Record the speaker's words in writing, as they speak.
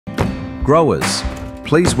Growers,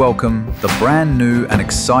 please welcome the brand new and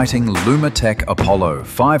exciting LUMATEK APOLLO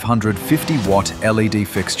 550-watt LED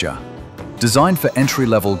fixture. Designed for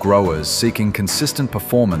entry-level growers seeking consistent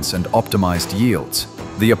performance and optimized yields,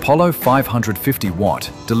 the Apollo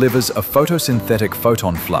 550-watt delivers a photosynthetic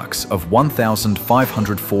photon flux of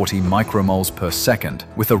 1,540 micromoles per second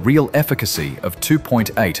with a real efficacy of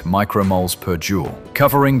 2.8 micromoles per joule,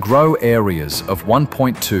 covering grow areas of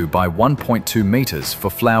 1.2 by 1.2 meters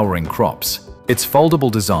for flowering crops. Its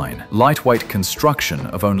foldable design, lightweight construction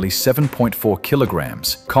of only 7.4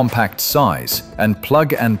 kilograms, compact size, and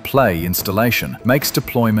plug-and-play installation makes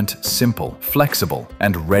deployment simple, flexible,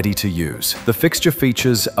 and ready to use. The fixture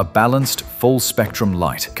features a balanced, full-spectrum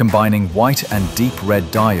light, combining white and deep red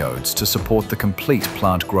diodes to support the complete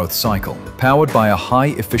plant growth cycle. Powered by a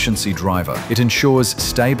high-efficiency driver, it ensures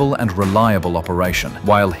stable and reliable operation,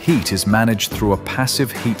 while heat is managed through a passive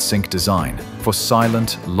heat sink design for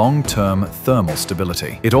silent, long-term thermal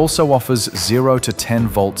stability. It also offers 0 to 10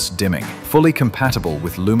 volts dimming, fully compatible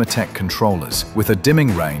with LUMATEK controllers, with a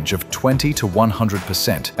dimming range of 20 to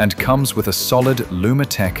 100%, and comes with a solid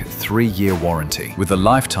LUMATEK 3-year warranty, with a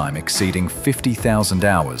lifetime exceeding 50,000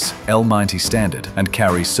 hours, L90 standard, and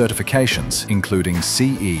carries certifications including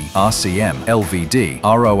CE, RCM, LVD,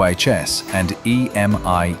 ROHS, and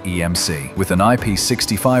EMI/EMC, with an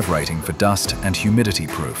IP65 rating for dust and humidity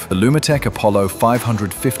proof. The LUMATEK Apollo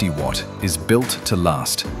 550-watt is built to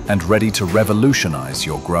last and ready to revolutionize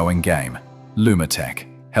your growing game. LUMATEK,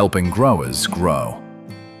 helping growers grow.